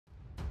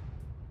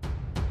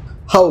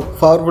How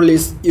powerful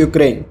is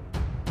Ukraine?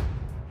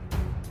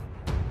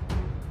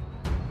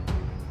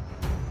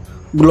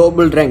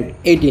 Global rank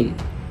 18.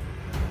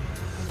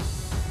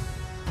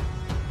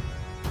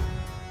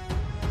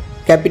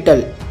 Capital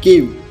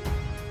Kyiv.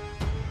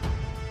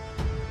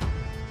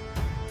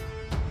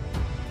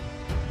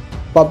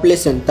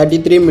 Population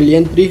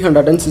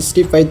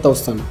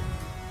 33,365,000.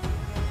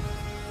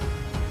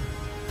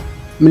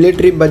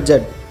 Military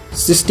budget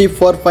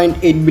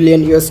 $64.8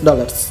 billion.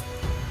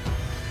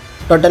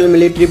 Total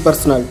military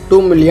personnel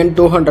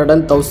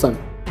 2,200,000.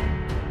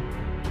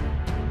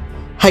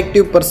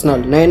 Active personnel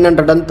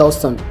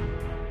 900,000.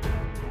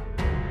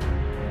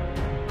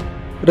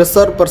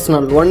 Reserve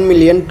personnel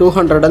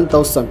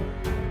 1,200,000.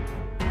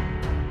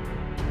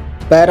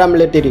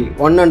 Paramilitary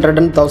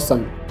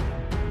 100,000.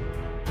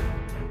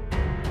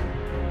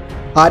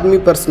 Army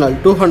personnel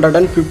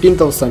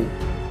 215,000.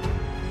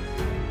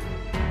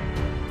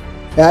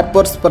 Air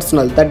Force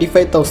personnel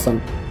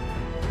 35,000.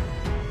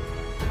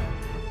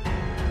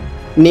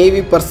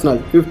 Navy personnel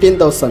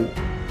 15,000.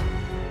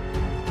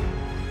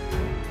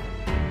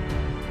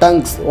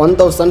 Tanks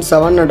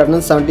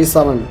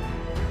 1,777.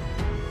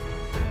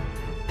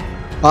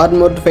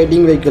 Armored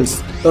fighting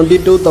vehicles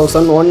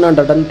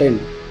 22,110.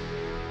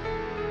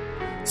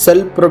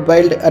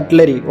 Self-propelled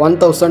artillery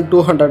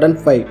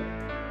 1,205.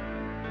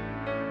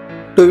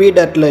 Two-wheeled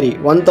artillery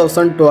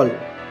 1,012.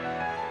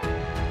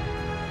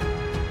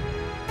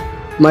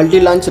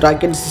 Multi-launch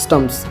rocket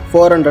systems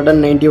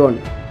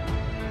 491.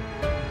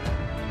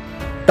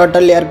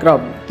 Total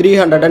aircraft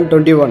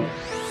 321.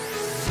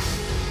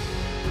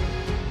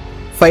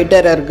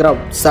 Fighter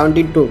aircraft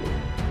 72.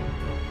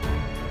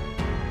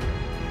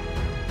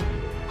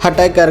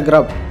 Attack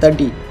aircraft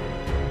 30.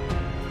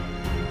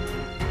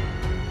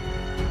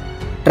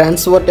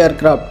 Transport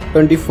aircraft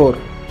 24.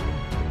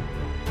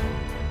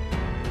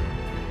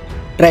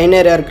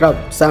 Trainer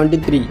aircraft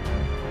 73.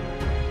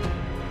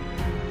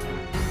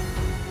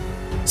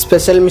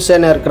 Special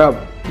mission aircraft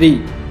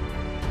 3.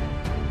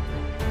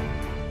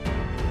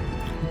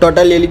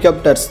 Total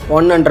helicopters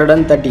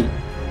 130.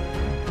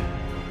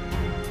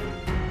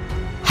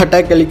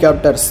 Attack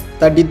helicopters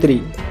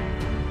 33.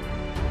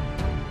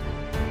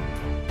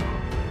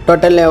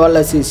 Total naval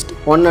assist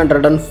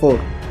 104.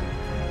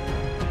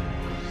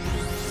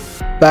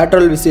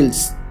 Patrol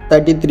vessels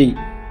 33.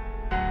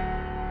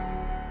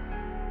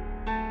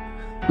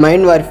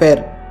 Mine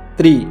warfare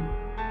 3.